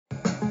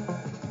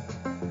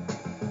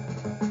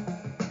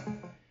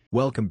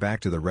Welcome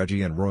back to the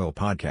Reggie and Royal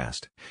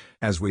podcast.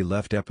 As we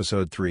left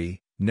episode 3,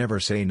 Never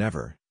Say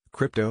Never,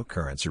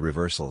 Cryptocurrency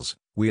Reversals,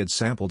 we had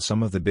sampled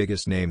some of the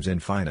biggest names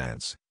in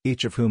finance,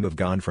 each of whom have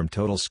gone from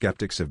total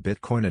skeptics of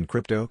Bitcoin and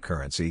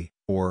cryptocurrency,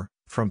 or,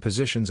 from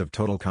positions of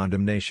total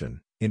condemnation,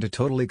 into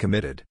totally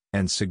committed,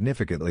 and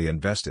significantly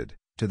invested,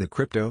 to the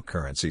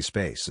cryptocurrency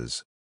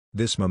spaces.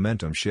 This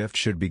momentum shift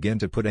should begin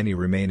to put any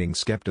remaining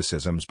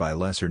skepticisms by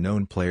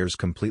lesser-known players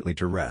completely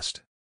to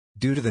rest.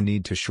 Due to the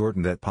need to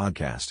shorten that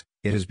podcast,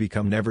 it has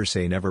become Never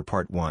Say Never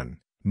Part 1,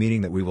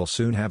 meaning that we will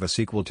soon have a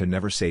sequel to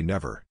Never Say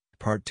Never,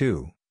 Part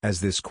 2,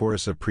 as this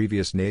chorus of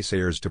previous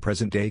naysayers to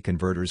present-day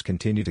converters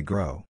continue to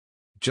grow.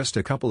 Just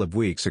a couple of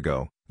weeks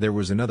ago, there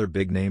was another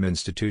big-name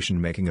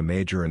institution making a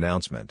major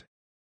announcement.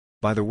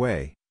 By the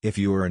way, if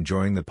you are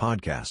enjoying the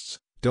podcasts,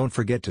 don't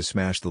forget to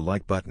smash the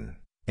like button,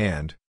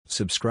 and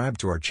subscribe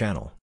to our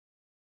channel.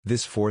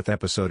 This fourth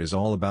episode is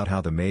all about how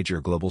the major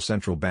global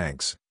central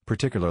banks,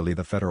 particularly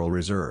the Federal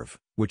Reserve,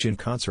 which in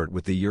concert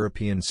with the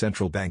European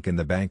Central Bank and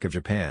the Bank of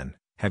Japan,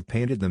 have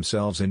painted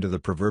themselves into the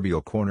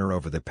proverbial corner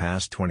over the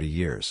past 20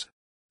 years.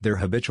 Their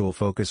habitual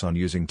focus on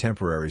using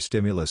temporary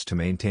stimulus to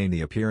maintain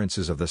the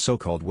appearances of the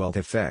so-called wealth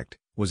effect,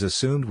 was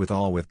assumed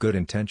with good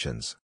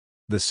intentions.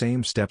 The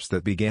same steps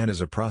that began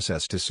as a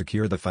process to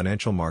secure the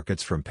financial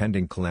markets from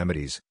pending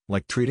calamities,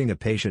 like treating a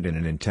patient in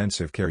an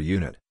intensive care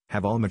unit,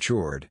 have all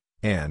matured,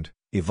 and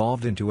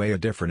evolved into a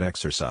different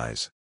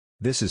exercise.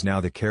 This is now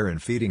the care and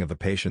feeding of a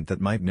patient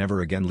that might never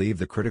again leave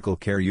the critical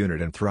care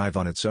unit and thrive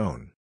on its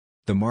own.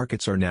 The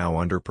markets are now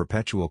under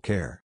perpetual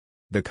care.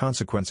 The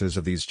consequences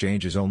of these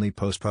changes only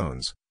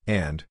postpones,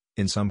 and,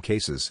 in some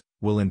cases,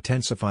 will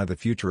intensify the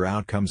future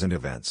outcomes and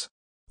events.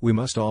 We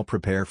must all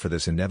prepare for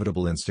this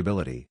inevitable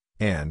instability,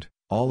 and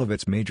all of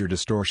its major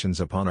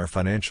distortions upon our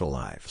financial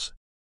lives.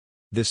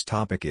 This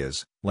topic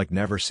is, like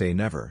Never Say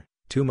Never,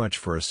 too much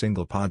for a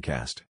single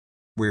podcast.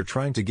 We're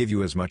trying to give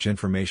you as much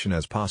information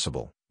as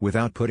possible,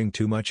 without putting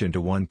too much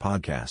into one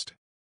podcast.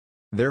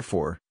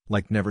 Therefore,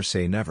 like Never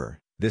Say Never,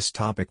 this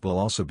topic will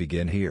also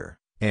begin here,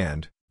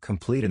 and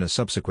complete in a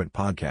subsequent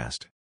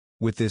podcast.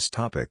 With this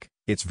topic,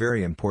 it's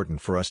very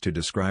important for us to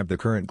describe the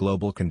current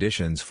global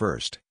conditions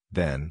first,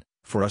 then,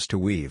 for us to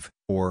weave,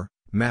 or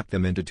map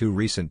them into two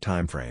recent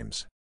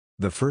timeframes.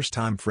 The first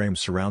timeframe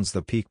surrounds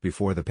the peak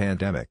before the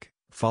pandemic,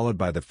 followed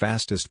by the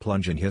fastest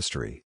plunge in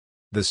history.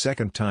 The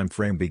second time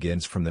frame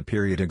begins from the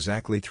period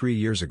exactly 3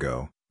 years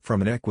ago,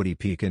 from an equity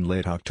peak in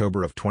late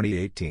October of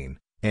 2018,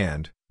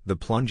 and the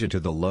plunge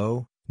into the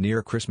low,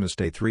 near Christmas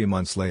Day 3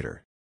 months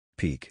later.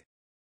 Peak.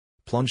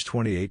 Plunge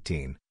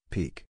 2018,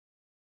 peak.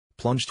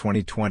 Plunge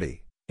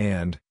 2020,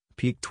 and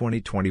peak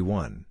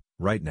 2021,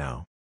 right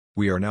now.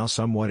 We are now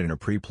somewhat in a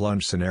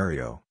pre-plunge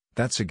scenario,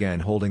 that's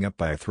again holding up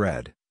by a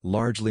thread,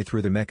 largely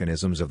through the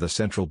mechanisms of the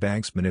central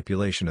bank's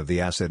manipulation of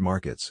the asset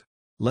markets.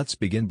 Let's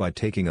begin by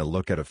taking a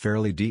look at a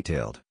fairly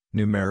detailed,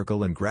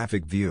 numerical and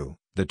graphic view,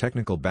 the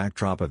technical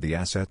backdrop of the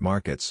asset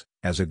markets,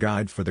 as a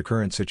guide for the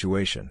current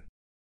situation.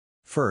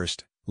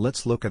 First,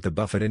 let's look at the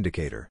Buffett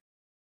indicator.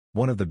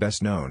 One of the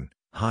best-known,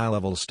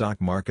 high-level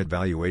stock market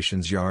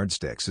valuations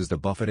yardsticks is the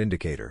Buffett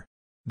indicator.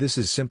 This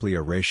is simply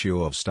a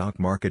ratio of stock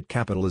market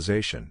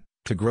capitalization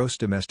to gross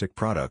domestic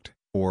product,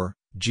 or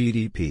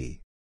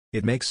GDP.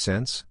 It makes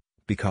sense,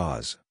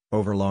 because,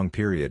 over long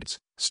periods,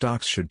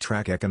 stocks should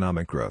track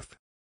economic growth.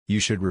 You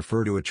should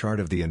refer to a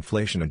chart of the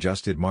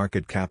inflation-adjusted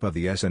market cap of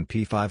the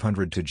S&P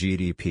 500 to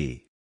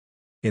GDP.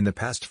 In the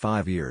past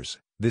 5 years,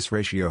 this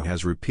ratio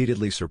has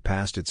repeatedly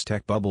surpassed its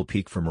tech bubble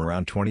peak from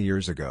around 20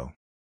 years ago.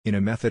 In a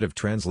method of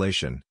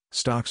translation,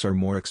 stocks are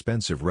more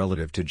expensive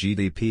relative to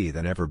GDP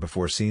than ever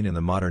before seen in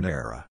the modern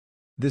era.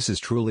 This is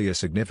truly a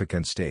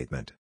significant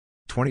statement.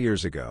 20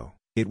 years ago,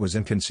 it was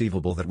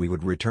inconceivable that we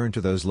would return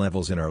to those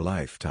levels in our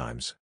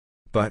lifetimes.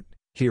 But,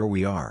 here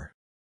we are.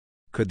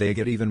 Could they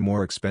get even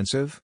more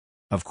expensive?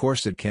 Of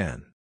course it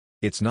can.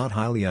 It's not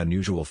highly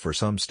unusual for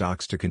some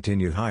stocks to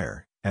continue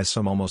higher, as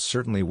some almost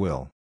certainly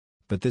will.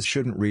 But this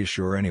shouldn't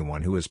reassure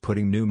anyone who is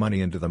putting new money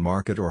into the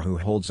market or who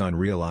holds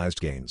unrealized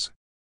gains.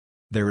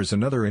 There is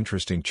another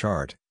interesting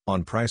chart,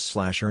 on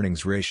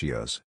price/earnings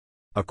ratios.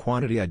 A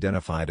quantity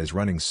identified as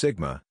running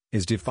sigma,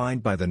 is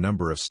defined by the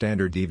number of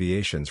standard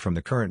deviations from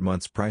the current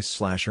month's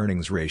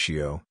price/earnings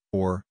ratio,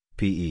 or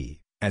PE,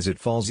 as it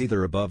falls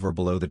either above or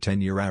below the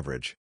 10-year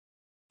average.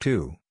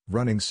 2.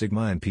 Running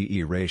sigma and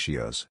PE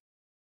ratios.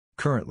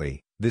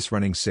 Currently, this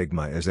running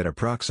sigma is at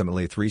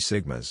approximately 3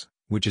 sigmas,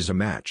 which is a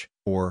match,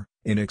 or,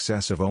 in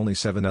excess of only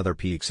 7 other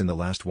peaks in the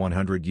last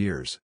 100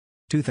 years.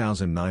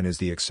 2009 is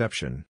the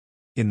exception.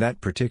 In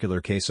that particular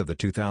case of the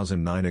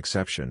 2009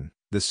 exception,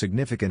 the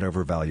significant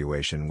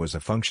overvaluation was a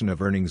function of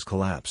earnings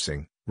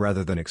collapsing,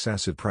 rather than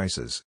excessive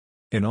prices.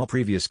 In all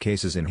previous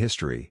cases in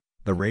history,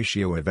 the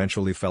ratio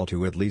eventually fell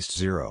to at least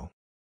 0.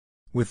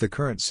 With the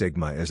current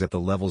sigma is at the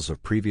levels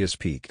of previous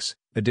peaks,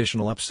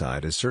 additional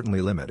upside is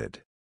certainly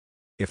limited.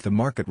 If the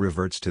market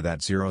reverts to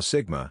that 0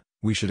 sigma,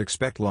 we should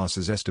expect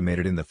losses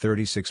estimated in the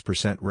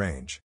 36%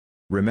 range.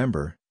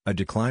 Remember, a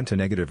decline to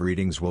negative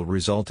readings will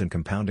result in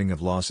compounding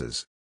of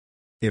losses.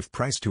 If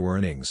price to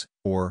earnings,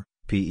 or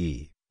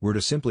PE, were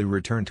to simply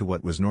return to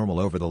what was normal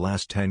over the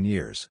last 10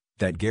 years,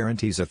 that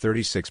guarantees a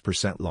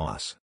 36%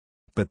 loss.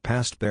 But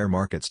past bear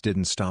markets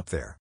didn't stop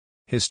there.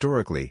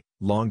 Historically,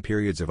 long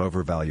periods of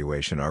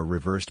overvaluation are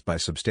reversed by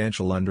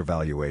substantial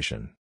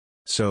undervaluation.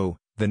 So,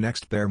 the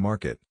next bear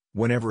market,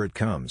 whenever it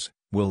comes,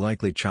 will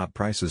likely chop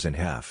prices in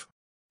half.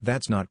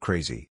 That's not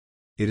crazy.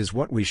 It is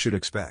what we should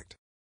expect.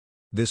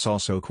 This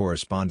also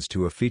corresponds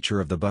to a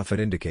feature of the Buffett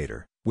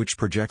indicator, which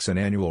projects an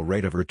annual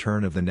rate of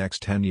return of the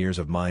next 10 years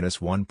of minus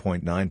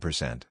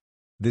 1.9%.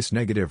 This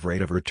negative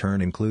rate of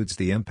return includes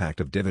the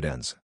impact of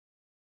dividends.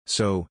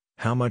 So,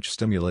 how much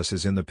stimulus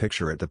is in the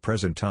picture at the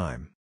present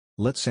time?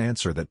 Let's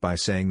answer that by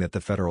saying that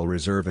the Federal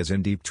Reserve is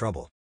in deep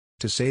trouble.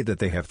 To say that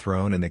they have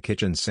thrown in the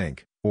kitchen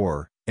sink,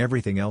 or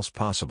everything else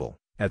possible,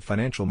 at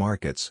financial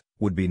markets,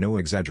 would be no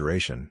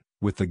exaggeration,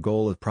 with the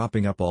goal of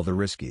propping up all the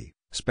risky,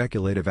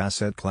 speculative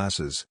asset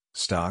classes,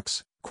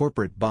 stocks,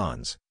 corporate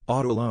bonds,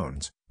 auto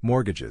loans,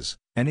 mortgages,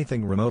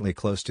 anything remotely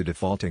close to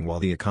defaulting while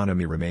the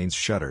economy remains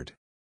shuttered.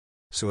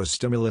 So as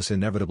stimulus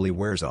inevitably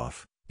wears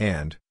off,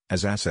 and,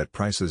 as asset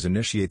prices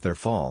initiate their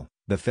fall,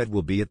 the Fed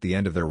will be at the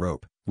end of their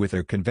rope, with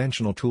their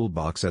conventional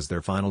toolbox as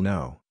their final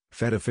no.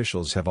 Fed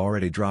officials have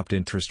already dropped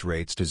interest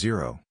rates to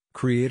zero,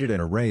 created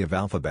an array of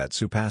alphabet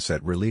soup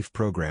asset relief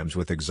programs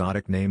with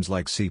exotic names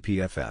like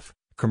CPFF,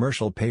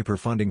 Commercial Paper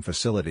Funding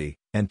Facility,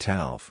 and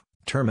TALF,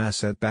 Term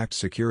Asset-Backed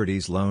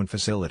Securities Loan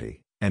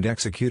Facility, and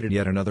executed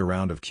yet another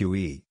round of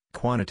QE,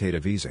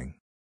 quantitative easing.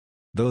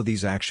 Though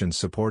these actions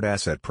support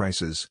asset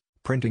prices,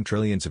 printing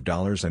trillions of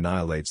dollars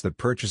annihilates the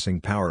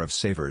purchasing power of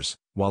savers,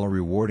 while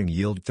rewarding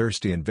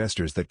yield-thirsty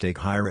investors that take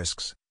high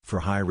risks,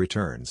 for high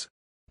returns.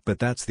 But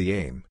that's the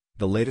aim.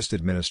 The latest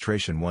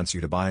administration wants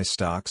you to buy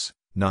stocks,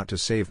 not to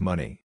save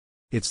money.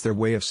 It's their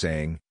way of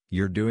saying,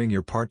 you're doing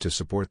your part to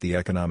support the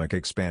economic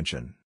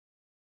expansion.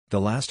 The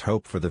last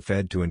hope for the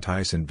Fed to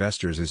entice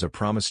investors is a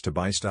promise to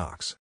buy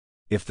stocks.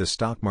 If the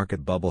stock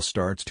market bubble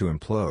starts to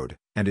implode,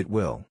 and it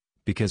will,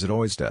 because it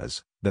always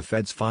does, the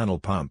Fed's final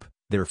pump,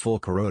 their full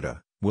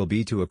quota, will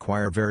be to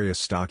acquire various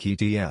stock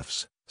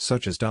ETFs,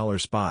 such as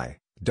 $SPY,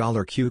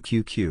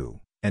 $QQQ,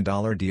 and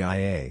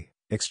 $DIA,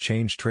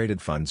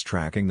 exchange-traded funds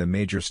tracking the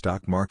major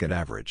stock market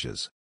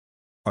averages.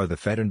 Are the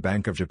Fed and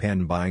Bank of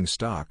Japan buying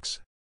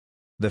stocks?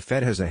 The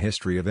Fed has a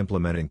history of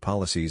implementing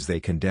policies they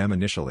condemn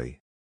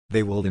initially.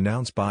 They will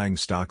denounce buying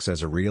stocks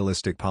as a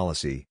realistic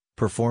policy,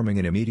 performing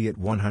an immediate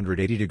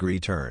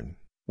 180-degree turn,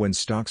 when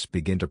stocks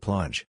begin to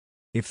plunge.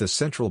 If the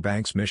central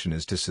bank's mission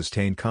is to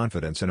sustain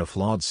confidence in a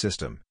flawed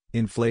system,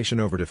 inflation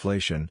over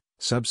deflation,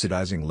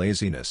 subsidizing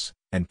laziness,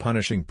 and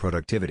punishing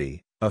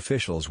productivity,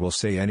 officials will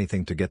say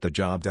anything to get the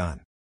job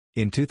done.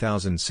 In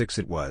 2006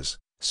 it was,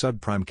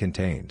 subprime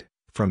contained,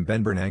 from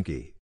Ben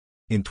Bernanke.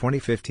 In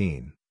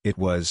 2015, it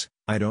was,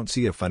 I don't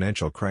see a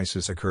financial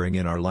crisis occurring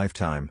in our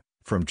lifetime,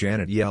 from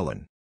Janet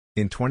Yellen.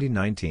 In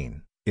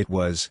 2019, it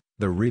was,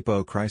 the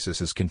repo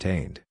crisis is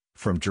contained,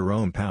 from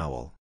Jerome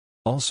Powell.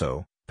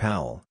 Also,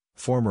 Powell,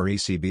 former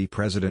ECB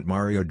President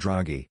Mario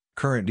Draghi,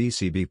 current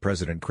ECB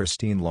President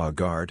Christine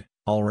Lagarde,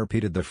 all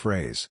repeated the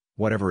phrase,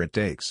 whatever it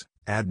takes,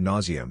 ad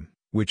nauseum,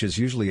 which is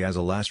usually as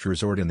a last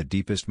resort in the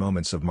deepest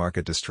moments of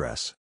market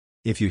distress.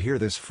 If you hear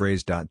this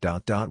phrase ...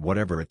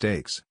 whatever it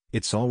takes,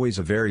 it's always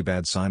a very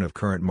bad sign of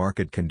current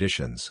market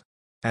conditions.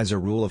 As a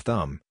rule of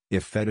thumb,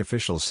 if Fed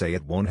officials say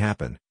it won't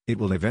happen, it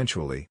will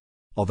eventually.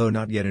 Although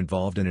not yet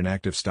involved in an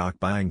active stock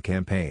buying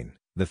campaign,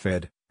 the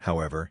Fed,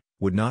 however,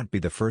 would not be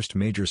the first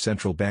major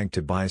central bank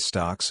to buy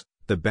stocks.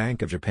 The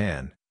Bank of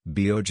Japan,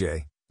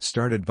 BOJ,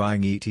 started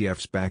buying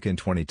ETFs back in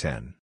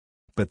 2010.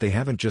 But they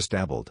haven't just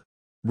dabbled.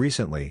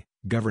 Recently,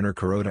 Governor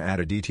Kuroda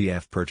added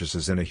ETF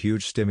purchases in a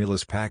huge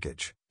stimulus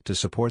package, to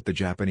support the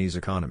Japanese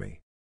economy.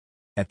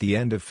 At the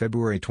end of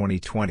February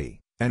 2020,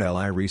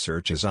 NLI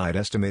Research Aside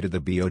estimated the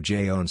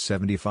BOJ owns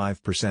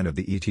 75% of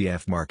the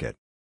ETF market.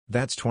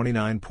 That's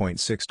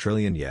 29.6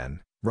 trillion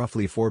yen,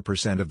 roughly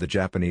 4% of the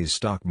Japanese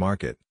stock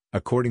market,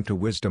 according to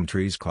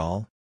WisdomTree's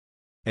call.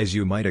 As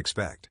you might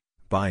expect,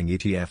 buying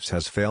ETFs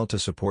has failed to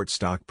support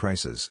stock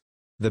prices.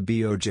 The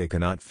BOJ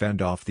cannot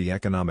fend off the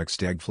economic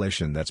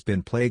stagflation that's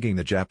been plaguing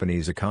the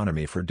Japanese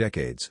economy for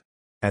decades.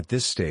 At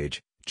this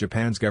stage,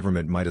 Japan's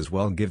government might as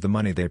well give the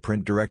money they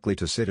print directly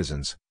to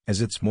citizens,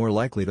 as it's more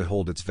likely to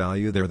hold its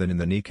value there than in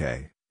the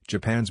Nikkei,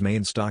 Japan's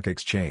main stock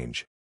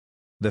exchange.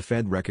 The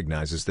Fed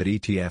recognizes that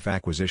ETF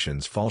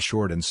acquisitions fall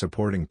short in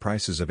supporting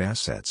prices of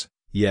assets,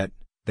 yet,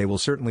 they will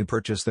certainly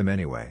purchase them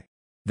anyway.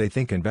 They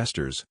think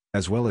investors,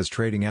 as well as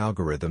trading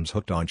algorithms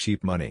hooked on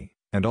cheap money,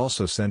 and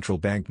also central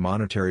bank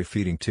monetary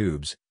feeding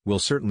tubes, will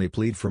certainly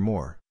plead for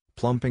more,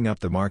 plumping up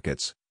the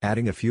markets,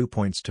 adding a few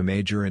points to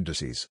major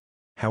indices.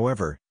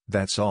 However,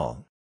 that's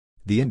all.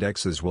 The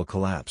indexes will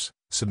collapse,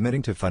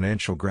 submitting to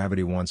financial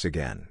gravity once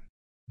again.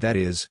 That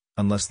is,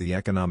 unless the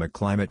economic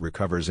climate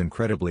recovers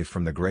incredibly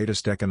from the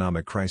greatest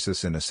economic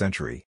crisis in a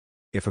century.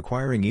 If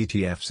acquiring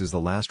ETFs is the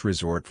last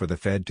resort for the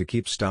Fed to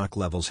keep stock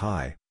levels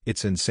high,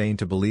 it's insane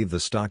to believe the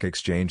stock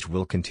exchange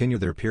will continue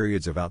their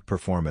periods of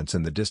outperformance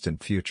in the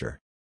distant future.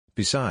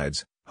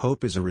 Besides,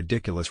 hope is a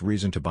ridiculous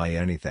reason to buy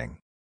anything.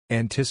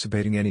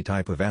 Anticipating any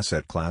type of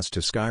asset class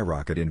to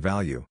skyrocket in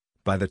value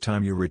by the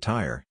time you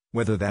retire,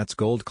 whether that's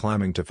gold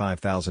climbing to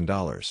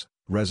 $5,000,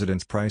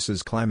 residence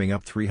prices climbing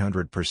up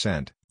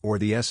 300%, or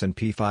the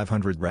S&P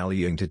 500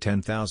 rallying to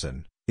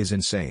 10,000, is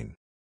insane.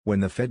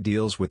 When the Fed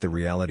deals with the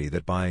reality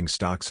that buying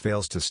stocks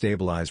fails to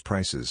stabilize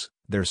prices,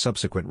 their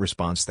subsequent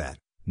response that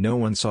no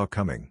one saw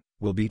coming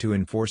will be to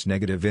enforce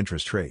negative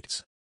interest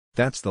rates.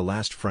 That's the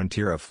last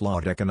frontier of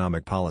flawed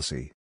economic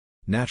policy.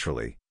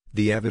 Naturally,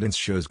 the evidence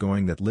shows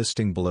going that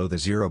listing below the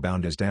zero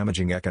bound has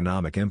damaging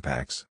economic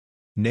impacts.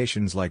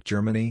 Nations like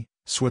Germany,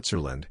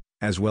 Switzerland,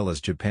 as well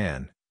as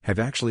Japan, have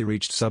actually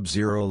reached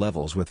sub-zero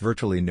levels with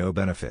virtually no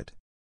benefit.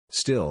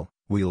 Still,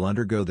 we'll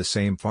undergo the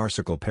same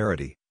farcical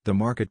parody. The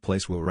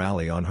marketplace will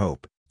rally on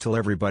hope, till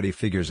everybody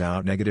figures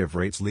out negative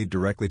rates lead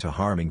directly to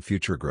harming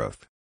future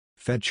growth.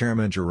 Fed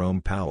Chairman Jerome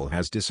Powell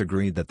has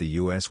disagreed that the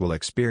U.S. will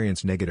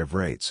experience negative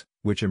rates,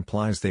 which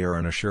implies they are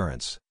an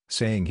assurance,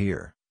 saying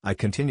here, "I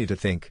continue to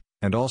think,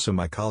 and also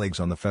my colleagues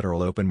on the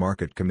Federal Open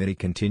Market Committee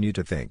continue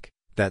to think,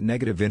 that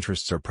negative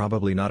interests are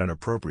probably not an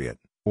appropriate,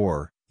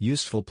 or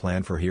useful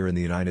plan for here in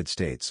the United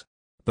States."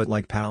 But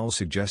like Powell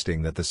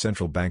suggesting that the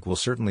central bank will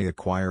certainly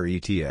acquire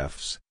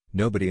ETFs,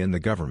 nobody in the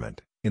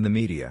government, in the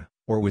media,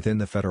 or within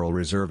the Federal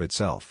Reserve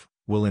itself,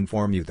 will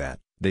inform you that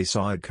they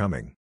saw it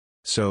coming.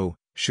 So,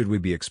 should we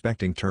be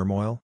expecting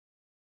turmoil?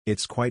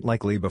 It's quite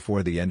likely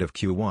before the end of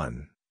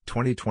Q1,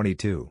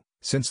 2022,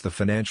 since the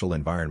financial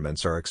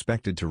environments are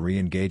expected to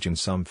re-engage in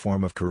some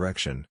form of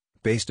correction,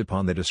 based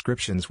upon the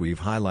descriptions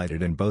we've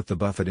highlighted in both the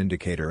Buffett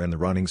indicator and the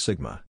running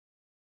sigma.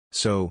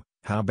 So,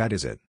 how bad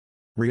is it?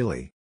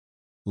 Really?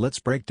 Let's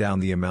break down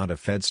the amount of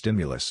Fed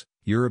stimulus,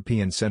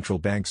 European Central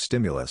Bank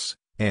stimulus,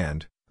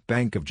 and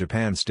Bank of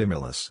Japan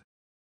stimulus.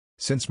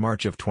 Since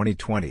March of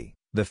 2020,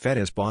 the Fed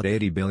has bought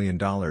 $80 billion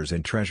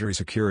in Treasury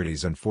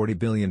securities and $40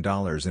 billion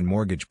in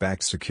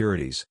mortgage-backed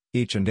securities,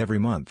 each and every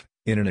month,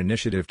 in an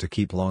initiative to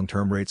keep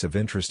long-term rates of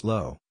interest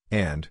low,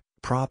 and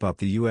prop up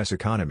the U.S.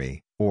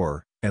 economy,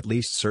 or, at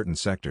least certain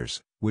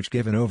sectors, which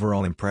give an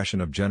overall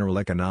impression of general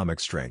economic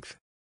strength.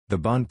 The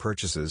bond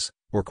purchases,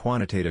 or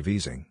quantitative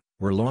easing,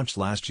 were launched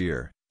last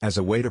year, as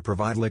a way to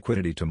provide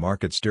liquidity to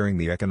markets during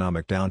the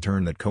economic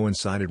downturn that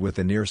coincided with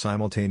the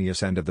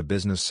near-simultaneous end of the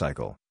business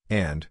cycle,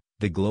 and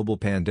the global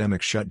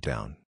pandemic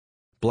shutdown.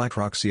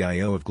 BlackRock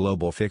CIO of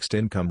Global Fixed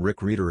Income Rick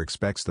Rieder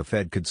expects the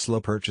Fed could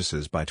slow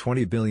purchases by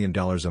 $20 billion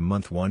a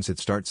month once it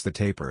starts the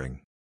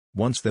tapering.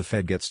 Once the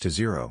Fed gets to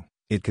zero,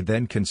 it could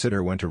then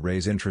consider when to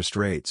raise interest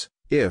rates,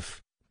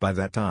 if, by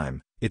that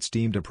time, it's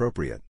deemed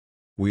appropriate.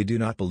 We do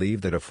not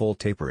believe that a full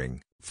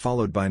tapering,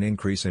 followed by an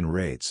increase in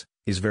rates,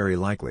 is very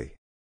likely.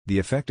 The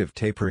effective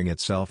tapering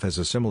itself has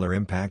a similar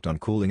impact on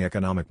cooling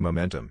economic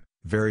momentum,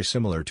 very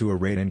similar to a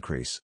rate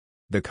increase.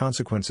 The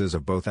consequences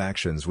of both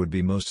actions would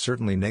be most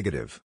certainly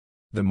negative.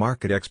 The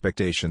market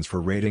expectations for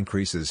rate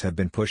increases have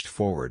been pushed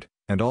forward,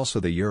 and also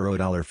the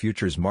Euro-dollar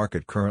futures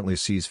market currently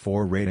sees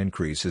 4 rate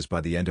increases by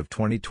the end of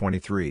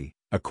 2023,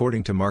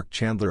 according to Mark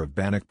Chandler of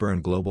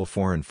Bannockburn Global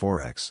Foreign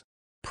Forex.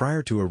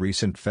 Prior to a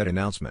recent Fed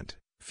announcement,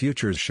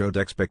 futures showed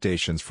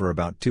expectations for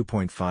about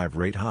 2.5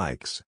 rate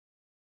hikes.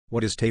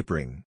 What is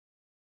tapering?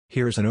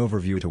 Here's an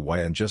overview to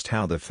why and just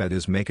how the Fed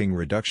is making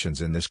reductions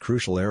in this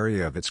crucial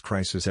area of its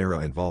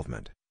crisis-era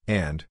involvement,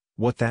 and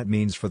what that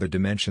means for the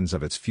dimensions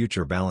of its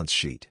future balance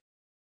sheet.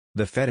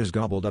 The Fed has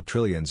gobbled up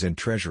trillions in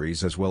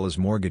treasuries as well as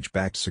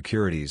mortgage-backed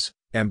securities,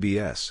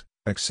 MBS,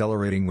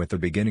 accelerating with the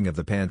beginning of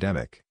the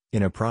pandemic,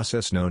 in a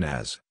process known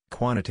as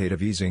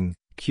quantitative easing,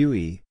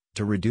 QE,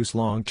 to reduce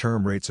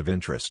long-term rates of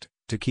interest,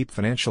 to keep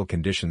financial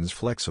conditions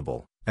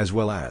flexible, as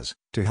well as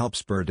to help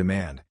spur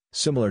demand,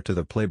 similar to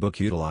the playbook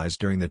utilized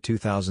during the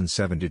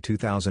 2007 to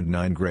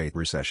 2009 Great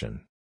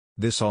Recession.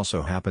 This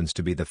also happens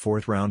to be the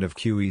 4th round of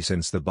QE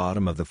since the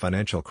bottom of the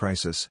financial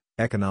crisis,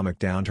 economic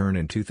downturn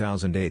in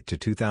 2008 to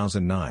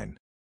 2009.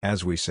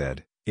 As we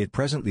said, it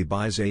presently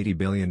buys $80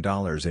 billion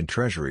in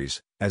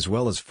treasuries, as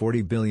well as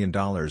 $40 billion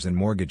in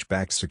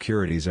mortgage-backed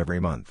securities every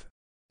month.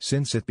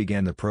 Since it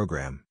began the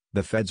program,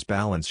 the Fed's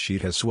balance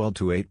sheet has swelled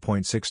to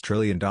 $8.6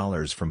 trillion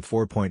from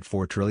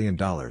 $4.4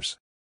 trillion.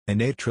 An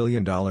 $8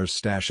 trillion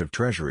stash of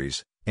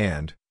treasuries,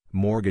 and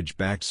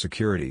mortgage-backed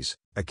securities,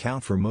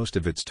 account for most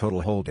of its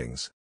total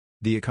holdings.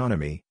 The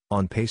economy,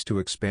 on pace to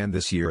expand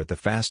this year at the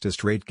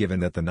fastest rate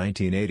given that the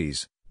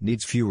 1980s,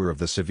 needs fewer of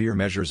the severe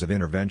measures of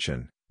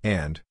intervention,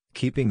 and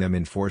keeping them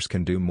in force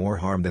can do more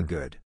harm than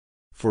good.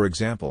 For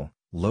example,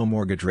 low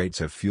mortgage rates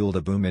have fueled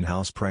a boom in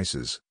house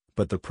prices,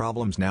 but the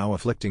problems now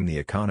afflicting the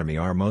economy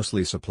are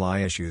mostly supply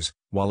issues,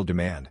 while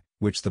demand,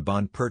 which the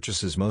bond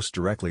purchases most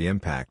directly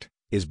impact,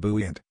 is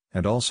buoyant,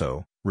 and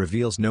also,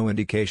 reveals no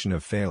indication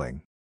of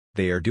failing.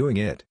 They are doing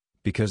it,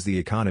 because the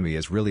economy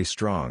is really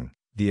strong.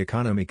 The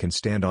economy can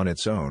stand on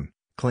its own,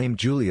 claimed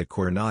Julia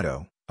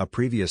Coronado, a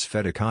previous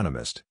Fed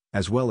economist,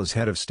 as well as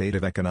head of state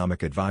of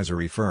economic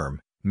advisory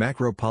firm,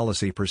 Macro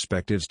Policy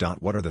Perspectives.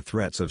 What are the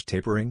threats of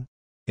tapering?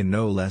 In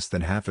no less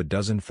than half a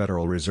dozen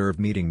Federal Reserve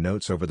meeting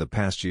notes over the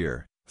past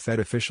year, Fed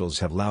officials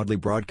have loudly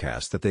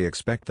broadcast that they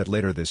expect that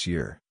later this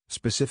year,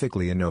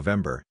 Specifically in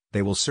November,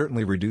 they will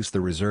certainly reduce the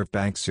Reserve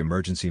Bank's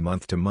emergency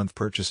month-to-month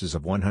purchases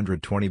of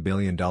 $120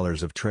 billion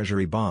of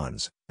Treasury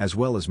bonds, as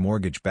well as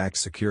mortgage-backed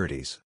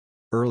securities.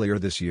 Earlier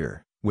this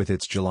year, with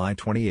its July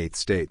 28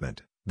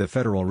 statement, the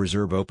Federal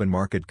Reserve Open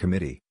Market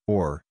Committee,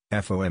 or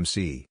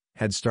FOMC,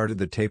 had started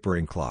the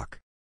tapering clock.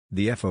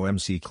 The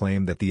FOMC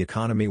claimed that the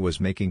economy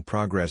was making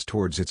progress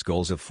towards its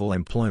goals of full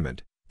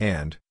employment,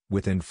 and,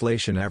 with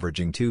inflation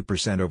averaging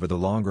 2% over the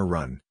longer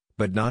run,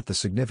 but not the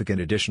significant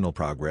additional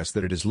progress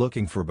that it is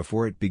looking for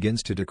before it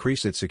begins to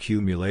decrease its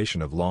accumulation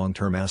of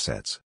long-term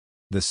assets.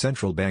 The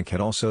central bank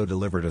had also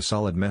delivered a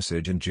solid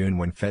message in June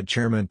when Fed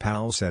Chairman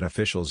Powell said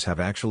officials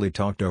have actually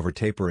talked over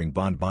tapering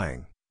bond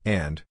buying,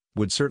 and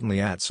would certainly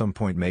at some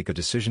point make a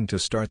decision to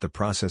start the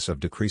process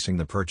of decreasing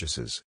the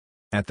purchases.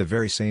 At the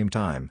very same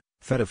time,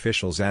 Fed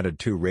officials added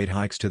 2 rate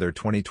hikes to their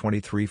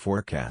 2023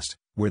 forecast,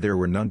 where there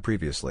were none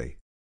previously.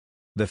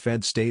 The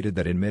Fed stated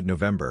that in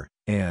mid-November,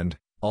 and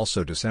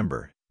also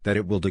December, that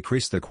it will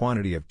decrease the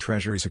quantity of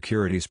Treasury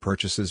securities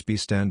purchases by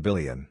 $10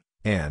 billion,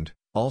 and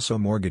also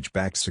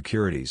mortgage-backed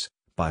securities,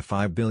 by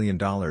 $5 billion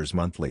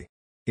monthly.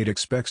 It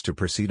expects to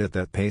proceed at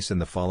that pace in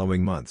the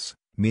following months,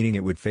 meaning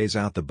it would phase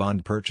out the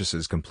bond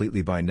purchases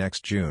completely by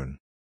next June.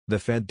 The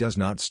Fed does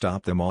not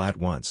stop them all at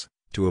once,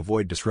 to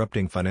avoid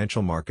disrupting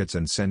financial markets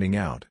and sending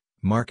out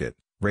market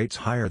rates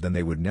higher than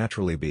they would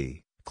naturally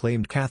be,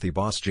 claimed Kathy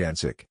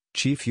Bostjancic,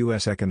 chief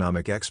U.S.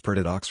 economic expert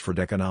at Oxford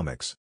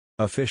Economics.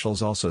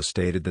 Officials also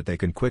stated that they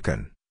can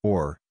quicken,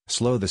 or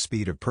slow the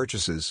speed of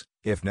purchases,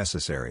 if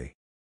necessary.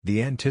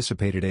 The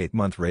anticipated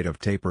 8-month rate of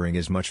tapering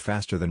is much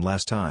faster than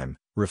last time,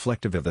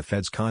 reflective of the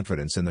Fed's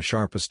confidence in the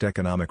sharpest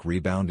economic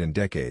rebound in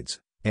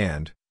decades,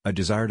 and a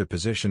desire to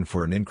position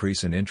for an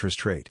increase in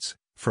interest rates,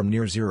 from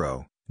near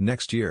zero,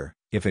 next year,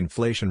 if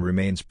inflation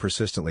remains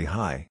persistently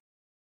high.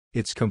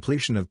 Its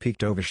completion of peak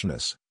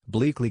dovishness,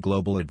 Bleakley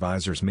Global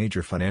Advisors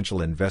major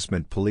financial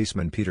investment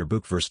policeman Peter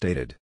Buchver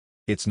stated.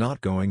 It's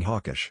not going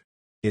hawkish.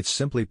 It's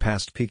simply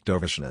past peak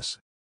dovishness.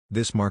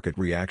 This market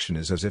reaction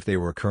is as if they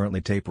were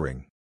currently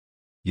tapering.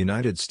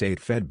 United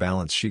States Fed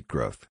balance sheet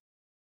growth.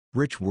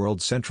 Rich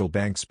world central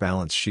banks'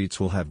 balance sheets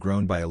will have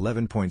grown by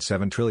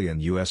 $11.7 trillion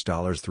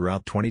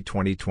throughout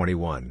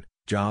 2020-21,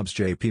 jobs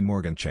JP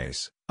Morgan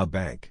Chase, a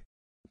bank.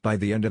 By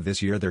the end of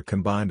this year their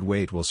combined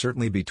weight will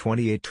certainly be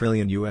 $28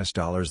 trillion,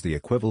 the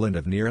equivalent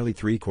of nearly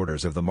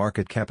 3/4 of the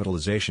market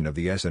capitalization of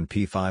the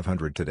S&P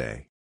 500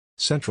 today.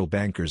 Central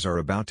bankers are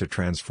about to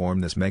transform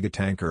this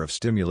megatanker of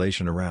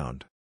stimulation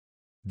around.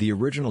 The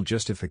original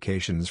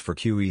justifications for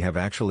QE have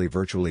actually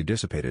virtually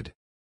dissipated.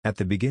 At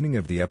the beginning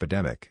of the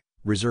epidemic,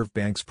 reserve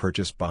banks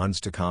purchased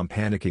bonds to calm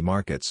panicky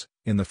markets,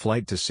 in the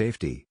flight to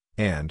safety,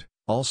 and,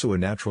 also a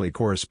naturally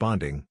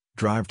corresponding,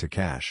 drive to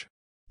cash.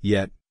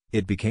 Yet,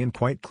 it became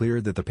quite clear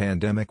that the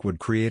pandemic would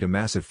create a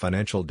massive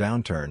financial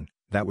downturn,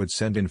 that would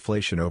send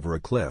inflation over a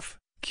cliff.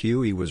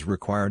 QE was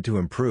required to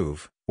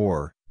improve,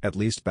 or, at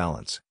least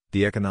balance,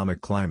 the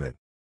economic climate.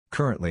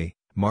 Currently,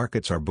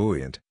 markets are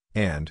buoyant,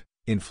 and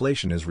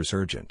inflation is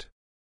resurgent.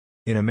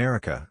 In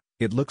America,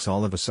 it looks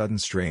all of a sudden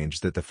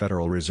strange that the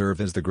Federal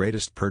Reserve is the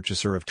greatest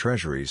purchaser of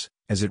treasuries,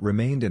 as it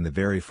remained in the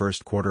very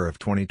first quarter of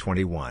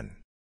 2021.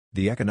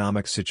 The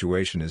economic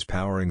situation is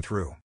powering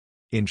through.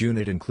 In June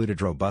it included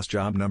robust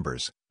job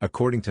numbers,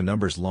 according to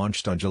numbers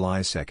launched on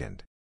July 2.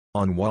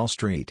 On Wall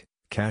Street,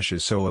 cash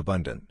is so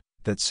abundant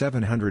that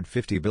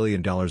 $750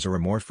 billion or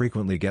more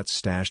frequently gets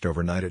stashed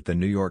overnight at the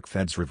New York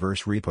Fed's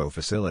reverse repo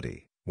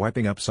facility,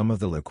 wiping up some of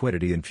the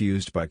liquidity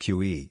infused by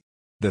QE.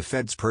 The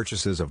Fed's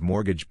purchases of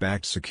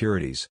mortgage-backed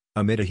securities,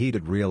 amid a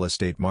heated real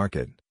estate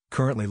market,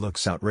 currently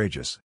looks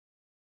outrageous.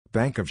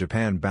 Bank of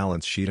Japan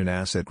balance sheet and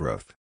asset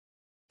growth.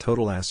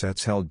 Total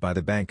assets held by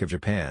the Bank of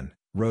Japan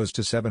rose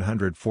to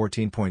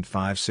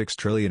 714.56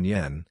 trillion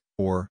yen,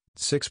 or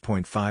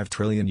 $6.5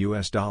 trillion,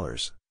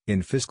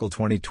 in fiscal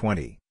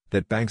 2020,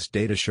 that bank's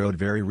data showed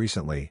very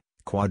recently,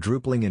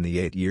 quadrupling in the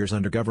 8 years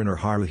under Governor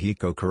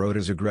Haruhiko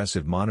Kuroda's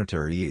aggressive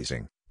monetary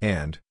easing,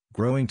 and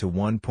growing to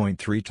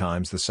 1.3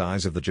 times the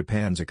size of the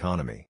Japan's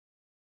economy.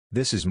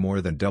 This is more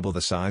than double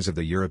the size of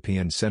the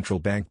European Central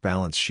Bank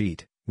balance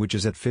sheet, which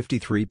is at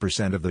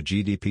 53% of the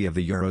GDP of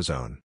the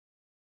Eurozone.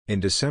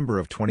 In December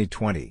of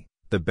 2020,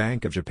 the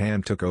Bank of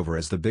Japan took over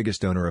as the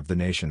biggest owner of the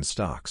nation's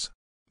stocks.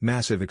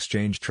 Massive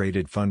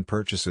exchange-traded fund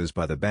purchases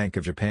by the Bank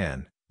of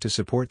Japan, to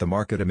support the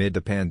market amid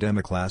the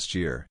pandemic last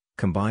year,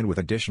 combined with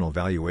additional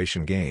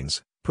valuation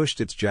gains,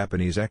 pushed its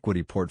Japanese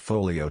equity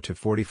portfolio to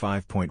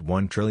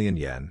 45.1 trillion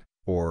yen,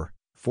 or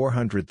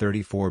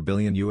 $434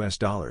 billion,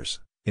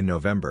 in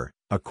November,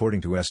 according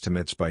to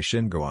estimates by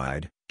Shingo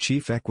Aide,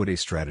 chief equity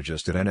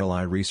strategist at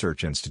NLI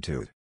Research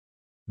Institute.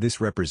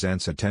 This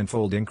represents a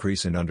tenfold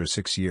increase in under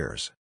 6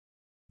 years.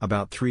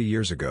 About 3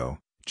 years ago,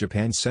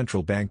 Japan's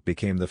central bank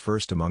became the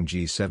first among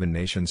G7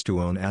 nations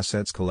to own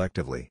assets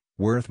collectively,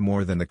 worth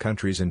more than the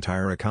country's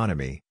entire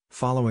economy,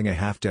 following a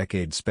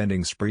half-decade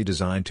spending spree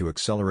designed to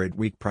accelerate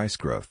weak price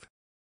growth.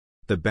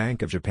 The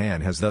Bank of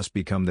Japan has thus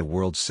become the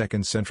world's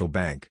second central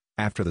bank,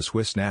 after the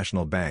Swiss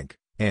National Bank,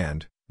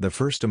 and the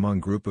first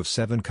among group of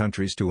 7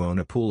 countries to own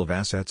a pool of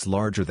assets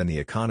larger than the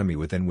economy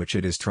within which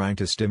it is trying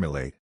to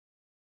stimulate.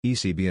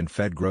 ECB and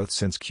Fed growth.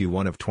 Since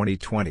Q1 of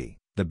 2020,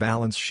 the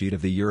balance sheet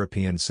of the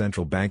European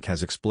Central Bank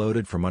has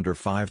exploded from under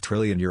 €5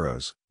 trillion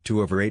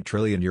to over €8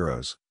 trillion,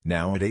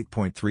 now at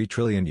 €8.3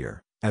 trillion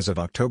as of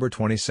October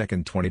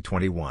 22,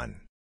 2021.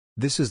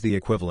 This is the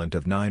equivalent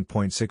of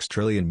 $9.6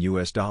 trillion.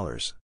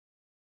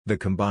 The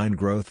combined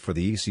growth for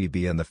the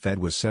ECB and the Fed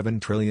was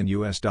 $7 trillion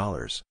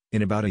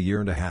in about a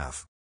year and a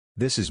half.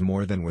 This is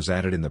more than was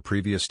added in the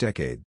previous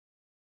decade.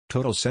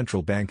 Total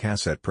central bank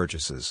asset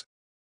purchases.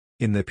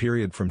 In the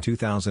period from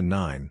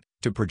 2009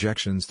 to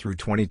projections through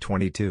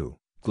 2022,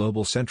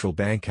 global central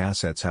bank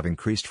assets have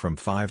increased from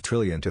 $5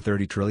 trillion to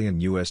 $30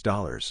 trillion,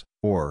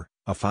 or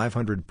a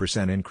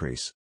 500%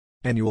 increase.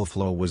 Annual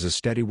flow was a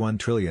steady $1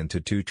 trillion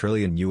to $2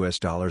 trillion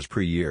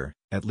per year,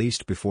 at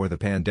least before the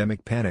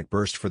pandemic panic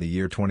burst for the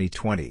year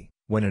 2020,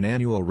 when an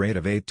annual rate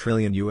of $8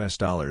 trillion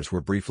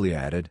were briefly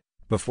added,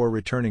 before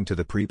returning to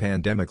the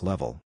pre-pandemic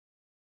level.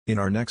 In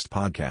our next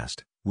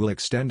podcast, we'll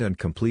extend and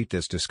complete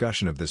this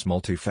discussion of this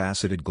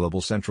multifaceted global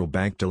central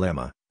bank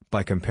dilemma,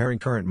 by comparing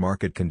current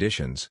market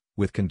conditions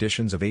with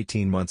conditions of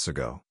 18 months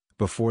ago,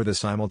 before the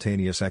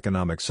simultaneous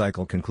economic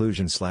cycle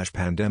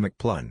conclusion/pandemic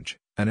plunge,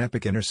 an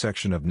epic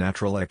intersection of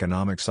natural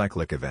economic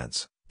cyclic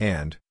events,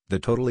 and the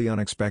totally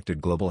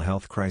unexpected global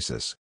health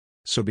crisis.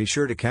 So be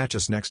sure to catch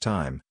us next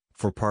time,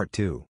 for part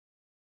 2.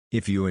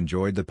 If you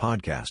enjoyed the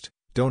podcast,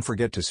 don't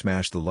forget to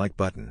smash the like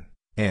button,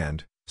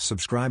 and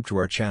subscribe to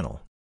our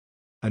channel.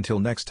 Until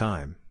next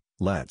time,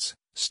 let's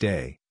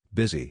stay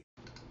busy.